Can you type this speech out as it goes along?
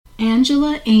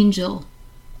Angela Angel,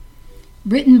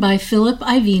 written by Philip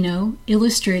Ivino,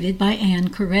 illustrated by Anne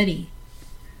Coretti.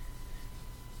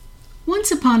 Once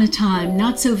upon a time,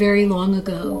 not so very long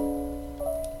ago,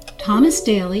 Thomas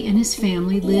Daly and his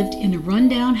family lived in a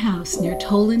rundown house near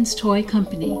Tolland's Toy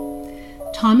Company.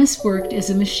 Thomas worked as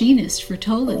a machinist for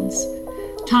Tolland's.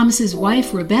 Thomas's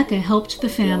wife, Rebecca, helped the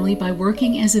family by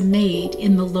working as a maid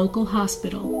in the local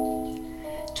hospital.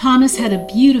 Thomas had a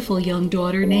beautiful young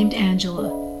daughter named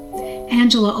Angela.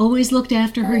 Angela always looked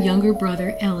after her younger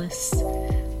brother, Ellis.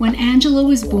 When Angela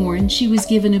was born, she was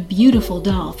given a beautiful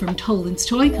doll from Tolland's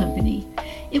Toy Company.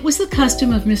 It was the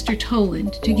custom of Mr.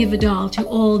 Tolland to give a doll to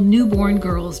all newborn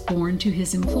girls born to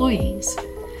his employees.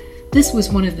 This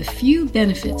was one of the few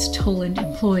benefits Tolland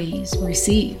employees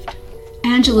received.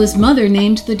 Angela's mother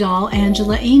named the doll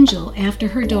Angela Angel after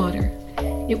her daughter.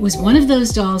 It was one of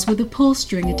those dolls with a pull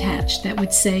string attached that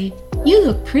would say, "You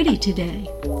look pretty today,"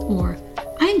 or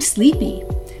 "I'm sleepy,"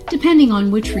 depending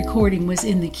on which recording was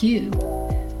in the queue.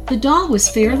 The doll was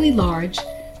fairly large,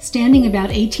 standing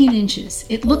about 18 inches.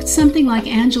 It looked something like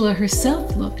Angela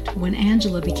herself looked when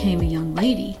Angela became a young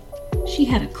lady. She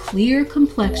had a clear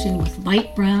complexion with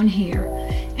light brown hair.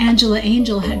 Angela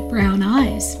Angel had brown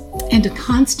eyes and a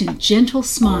constant, gentle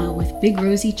smile with big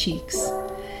rosy cheeks.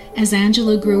 As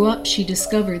Angela grew up, she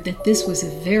discovered that this was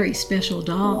a very special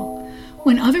doll.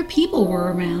 When other people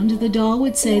were around, the doll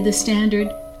would say the standard,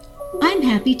 "I'm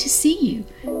happy to see you,"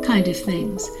 kind of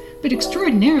things. But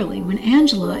extraordinarily, when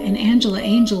Angela and Angela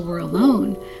Angel were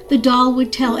alone, the doll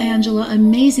would tell Angela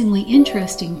amazingly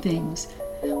interesting things.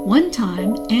 One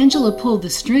time, Angela pulled the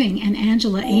string and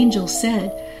Angela Angel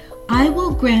said, "I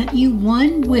will grant you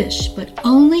one wish, but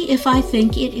only if I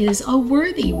think it is a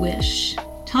worthy wish."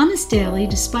 Thomas Daly,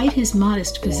 despite his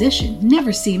modest position,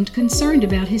 never seemed concerned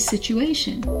about his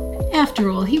situation. After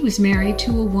all, he was married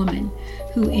to a woman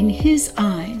who, in his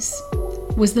eyes,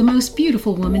 was the most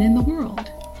beautiful woman in the world.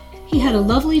 He had a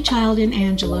lovely child in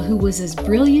Angela who was as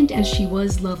brilliant as she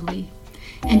was lovely,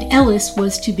 and Ellis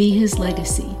was to be his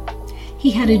legacy.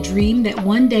 He had a dream that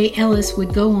one day Ellis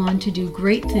would go on to do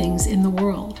great things in the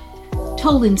world.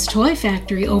 Tolland's Toy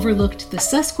Factory overlooked the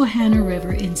Susquehanna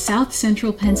River in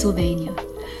south-central Pennsylvania.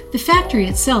 The factory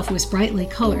itself was brightly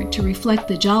colored to reflect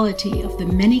the jollity of the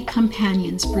many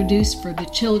companions produced for the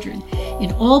children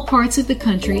in all parts of the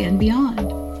country and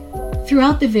beyond.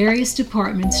 Throughout the various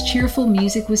departments, cheerful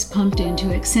music was pumped in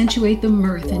to accentuate the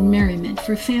mirth and merriment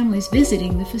for families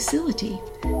visiting the facility.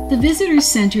 The Visitors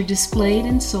Center displayed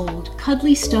and sold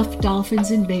cuddly stuffed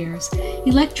dolphins and bears,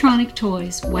 electronic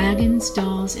toys, wagons,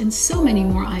 dolls, and so many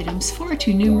more items far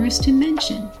too numerous to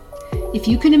mention. If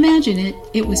you can imagine it,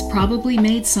 it was probably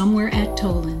made somewhere at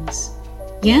Tolland's.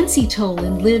 Yancey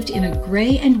Tolland lived in a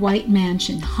gray and white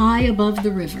mansion high above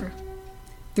the river.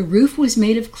 The roof was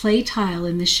made of clay tile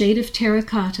in the shade of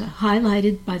terracotta,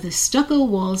 highlighted by the stucco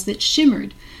walls that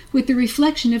shimmered with the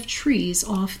reflection of trees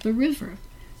off the river.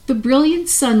 The brilliant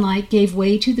sunlight gave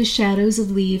way to the shadows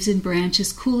of leaves and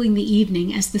branches, cooling the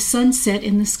evening as the sun set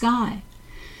in the sky.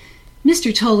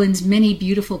 Mr. Tolland's many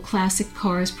beautiful classic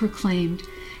cars proclaimed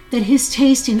that his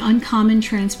taste in uncommon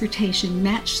transportation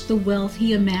matched the wealth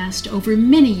he amassed over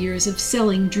many years of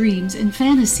selling dreams and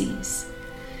fantasies.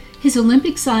 His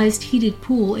Olympic-sized heated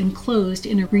pool enclosed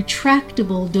in a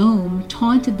retractable dome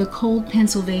taunted the cold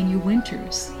Pennsylvania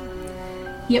winters.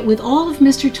 Yet with all of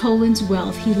Mr. Tolland's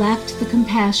wealth, he lacked the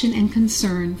compassion and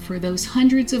concern for those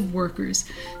hundreds of workers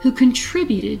who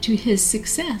contributed to his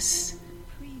success.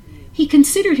 He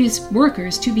considered his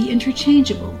workers to be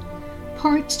interchangeable,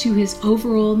 parts to his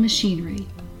overall machinery.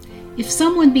 If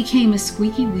someone became a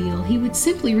squeaky wheel, he would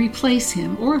simply replace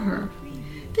him or her.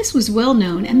 This was well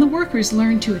known, and the workers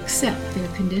learned to accept their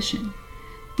condition.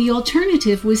 The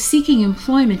alternative was seeking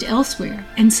employment elsewhere,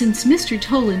 and since Mr.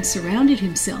 Tolland surrounded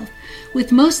himself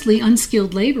with mostly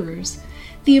unskilled laborers,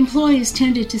 the employees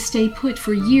tended to stay put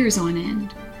for years on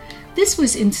end. This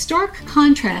was in stark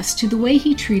contrast to the way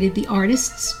he treated the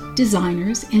artists,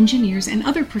 designers, engineers, and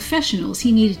other professionals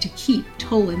he needed to keep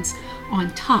Tolland's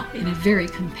on top in a very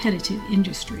competitive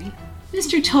industry.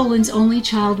 Mr. Tolland's only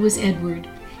child was Edward.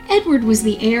 Edward was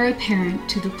the heir apparent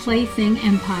to the plaything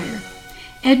empire.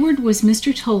 Edward was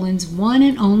Mr. Tolland's one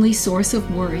and only source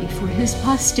of worry, for his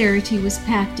posterity was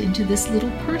packed into this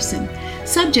little person,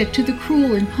 subject to the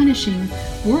cruel and punishing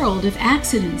world of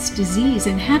accidents, disease,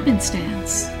 and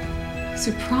happenstance.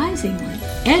 Surprisingly,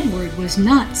 Edward was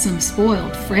not some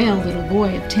spoiled, frail little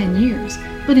boy of 10 years,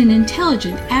 but an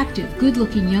intelligent, active,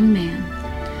 good-looking young man.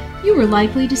 You were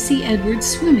likely to see Edward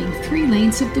swimming 3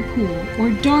 lanes of the pool, or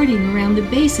darting around the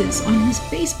bases on his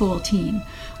baseball team,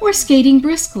 or skating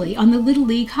briskly on the Little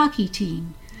League hockey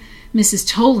team. Mrs.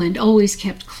 Tolland always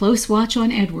kept close watch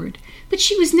on Edward, but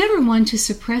she was never one to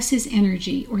suppress his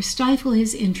energy or stifle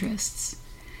his interests.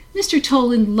 Mr.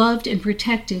 Tolland loved and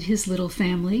protected his little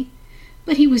family,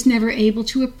 but he was never able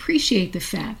to appreciate the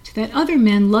fact that other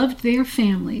men loved their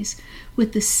families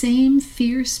with the same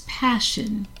fierce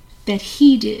passion that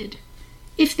he did.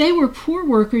 If they were poor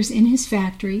workers in his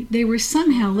factory, they were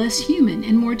somehow less human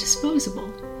and more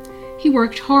disposable. He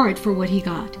worked hard for what he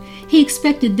got. He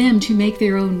expected them to make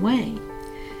their own way.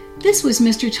 This was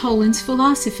Mr. Tolland's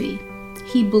philosophy.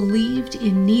 He believed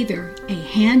in neither a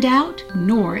handout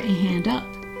nor a hand up.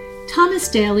 Thomas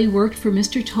Daly worked for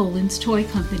Mr. Tolland's toy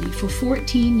company for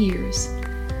 14 years.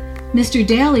 Mr.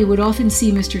 Daly would often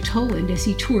see Mr. Tolland as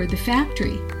he toured the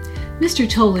factory. Mr.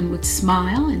 Tolland would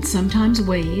smile and sometimes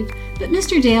wave, but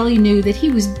Mr. Daly knew that he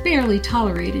was barely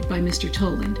tolerated by Mr.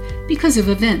 Tolland because of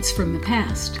events from the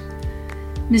past.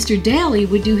 Mr. Daly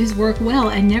would do his work well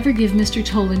and never give Mr.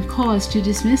 Tolland cause to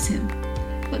dismiss him.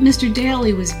 But Mr.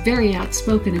 Daly was very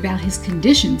outspoken about his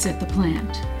conditions at the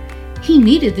plant. He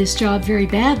needed this job very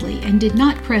badly and did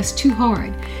not press too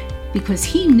hard because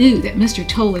he knew that Mr.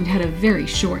 Tolland had a very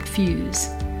short fuse.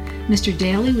 Mr.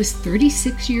 Daly was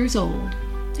 36 years old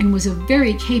and was a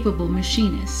very capable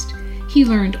machinist. He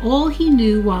learned all he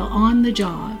knew while on the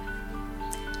job.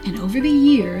 And over the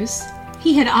years,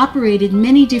 he had operated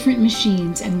many different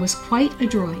machines and was quite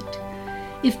adroit.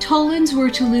 If Tolland's were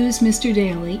to lose Mr.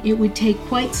 Daly, it would take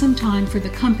quite some time for the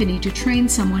company to train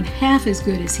someone half as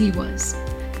good as he was.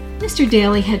 Mr.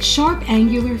 Daly had sharp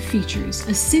angular features,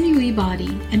 a sinewy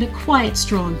body, and a quiet,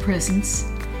 strong presence.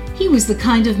 He was the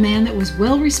kind of man that was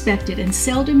well respected and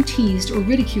seldom teased or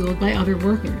ridiculed by other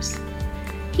workers.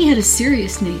 He had a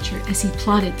serious nature as he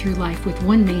plodded through life with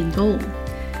one main goal.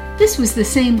 This was the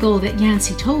same goal that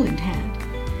Yancey Tolland had.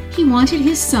 He wanted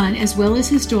his son as well as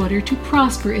his daughter to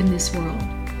prosper in this world.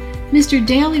 Mr.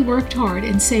 Daly worked hard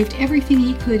and saved everything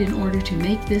he could in order to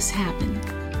make this happen.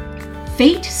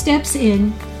 Fate steps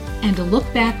in, and a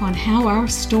look back on how our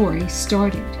story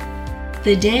started.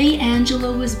 The day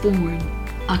Angela was born,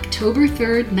 October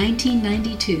 3rd,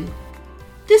 1992.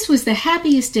 This was the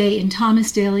happiest day in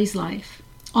Thomas Daly's life.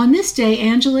 On this day,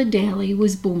 Angela Daly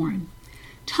was born.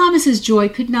 Thomas's joy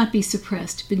could not be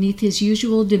suppressed beneath his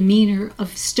usual demeanor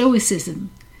of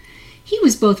stoicism. He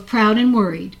was both proud and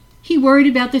worried. He worried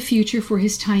about the future for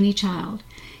his tiny child.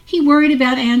 He worried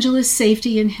about Angela's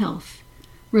safety and health.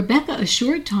 Rebecca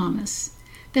assured Thomas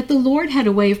that the Lord had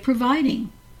a way of providing.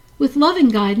 With love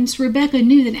and guidance, Rebecca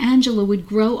knew that Angela would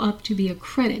grow up to be a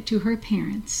credit to her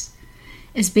parents.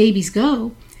 As babies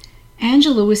go,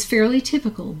 Angela was fairly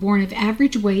typical, born of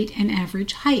average weight and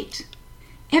average height.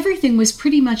 Everything was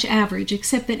pretty much average,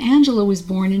 except that Angela was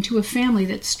born into a family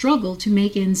that struggled to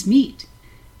make ends meet.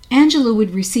 Angela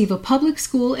would receive a public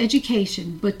school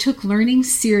education, but took learning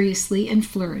seriously and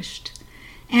flourished.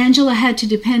 Angela had to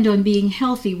depend on being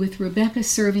healthy, with Rebecca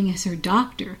serving as her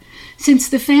doctor, since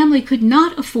the family could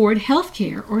not afford health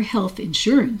care or health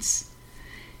insurance.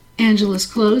 Angela's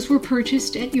clothes were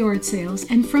purchased at yard sales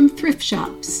and from thrift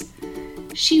shops.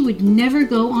 She would never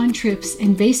go on trips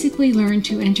and basically learn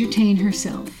to entertain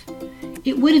herself.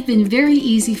 It would have been very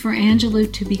easy for Angela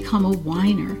to become a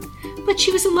whiner, but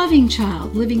she was a loving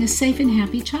child, living a safe and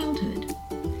happy childhood.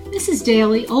 Mrs.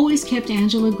 Daly always kept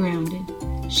Angela grounded.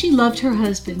 She loved her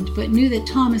husband, but knew that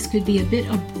Thomas could be a bit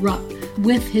abrupt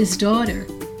with his daughter.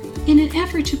 In an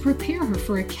effort to prepare her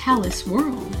for a callous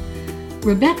world,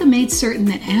 Rebecca made certain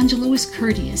that Angela was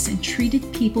courteous and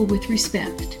treated people with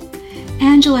respect.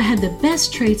 Angela had the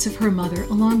best traits of her mother,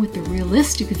 along with the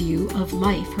realistic view of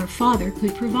life her father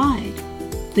could provide.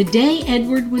 The day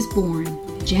Edward was born,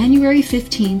 January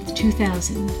 15,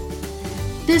 2000.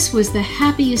 This was the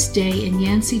happiest day in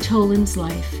Yancey Tolland's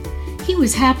life. He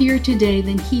was happier today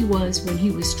than he was when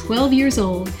he was 12 years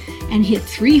old and hit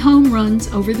 3 home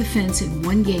runs over the fence in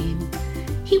one game.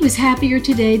 He was happier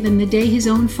today than the day his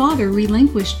own father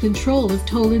relinquished control of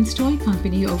Tolland's toy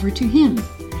company over to him.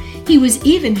 He was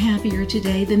even happier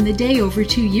today than the day over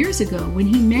 2 years ago when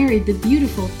he married the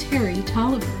beautiful Terry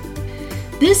Tolliver.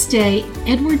 This day,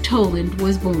 Edward Tolland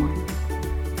was born.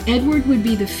 Edward would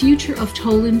be the future of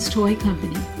Tolland's toy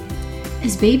company.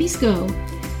 As babies go,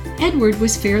 Edward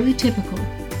was fairly typical,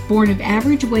 born of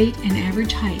average weight and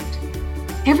average height.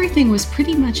 Everything was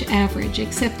pretty much average,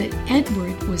 except that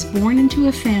Edward was born into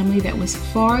a family that was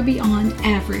far beyond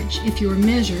average if your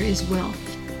measure is wealth.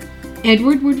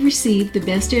 Edward would receive the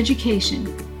best education,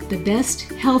 the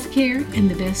best health care, and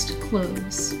the best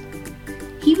clothes.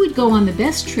 He would go on the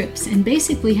best trips and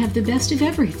basically have the best of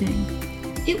everything.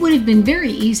 It would have been very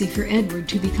easy for Edward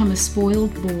to become a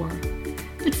spoiled boor.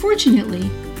 But fortunately,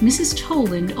 Mrs.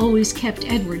 Tolland always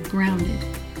kept Edward grounded.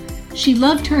 She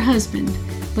loved her husband,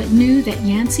 but knew that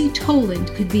Yancey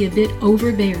Tolland could be a bit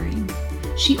overbearing.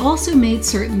 She also made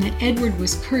certain that Edward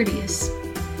was courteous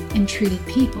and treated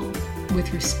people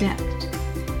with respect.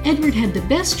 Edward had the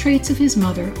best traits of his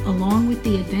mother, along with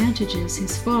the advantages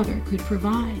his father could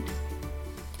provide.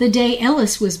 The day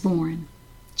Ellis was born,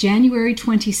 January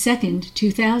 22nd,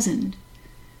 2000.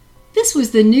 This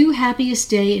was the new happiest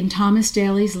day in Thomas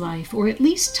Daly's life, or at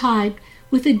least tied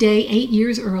with the day 8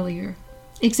 years earlier.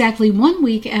 Exactly 1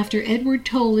 week after Edward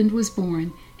Tolland was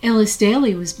born, Ellis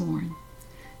Daly was born.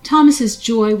 Thomas's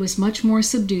joy was much more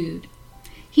subdued.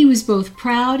 He was both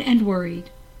proud and worried.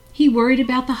 He worried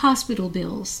about the hospital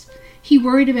bills. He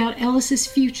worried about Ellis's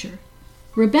future.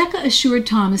 Rebecca assured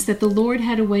Thomas that the Lord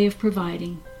had a way of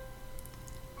providing.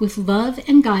 With love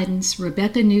and guidance,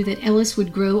 Rebecca knew that Ellis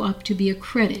would grow up to be a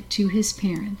credit to his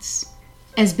parents.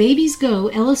 As babies go,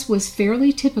 Ellis was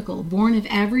fairly typical, born of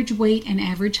average weight and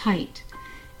average height.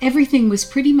 Everything was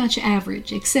pretty much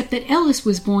average, except that Ellis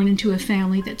was born into a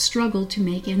family that struggled to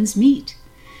make ends meet.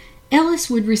 Ellis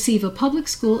would receive a public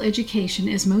school education,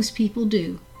 as most people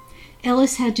do.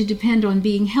 Ellis had to depend on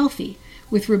being healthy,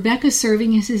 with Rebecca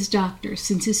serving as his doctor,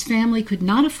 since his family could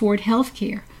not afford health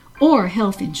care or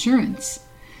health insurance.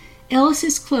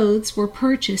 Ellis's clothes were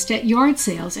purchased at yard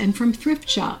sales and from thrift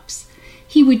shops.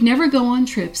 He would never go on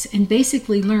trips and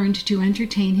basically learned to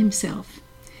entertain himself.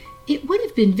 It would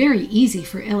have been very easy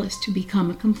for Ellis to become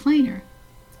a complainer,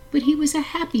 but he was a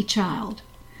happy child,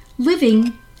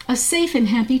 living a safe and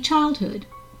happy childhood.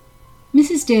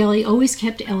 Mrs. Daly always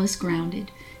kept Ellis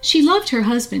grounded. She loved her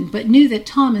husband, but knew that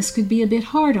Thomas could be a bit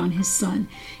hard on his son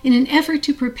in an effort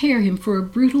to prepare him for a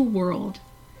brutal world.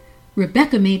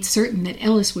 Rebecca made certain that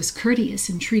Ellis was courteous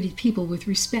and treated people with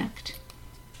respect.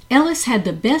 Ellis had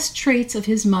the best traits of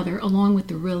his mother, along with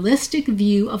the realistic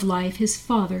view of life his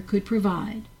father could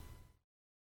provide.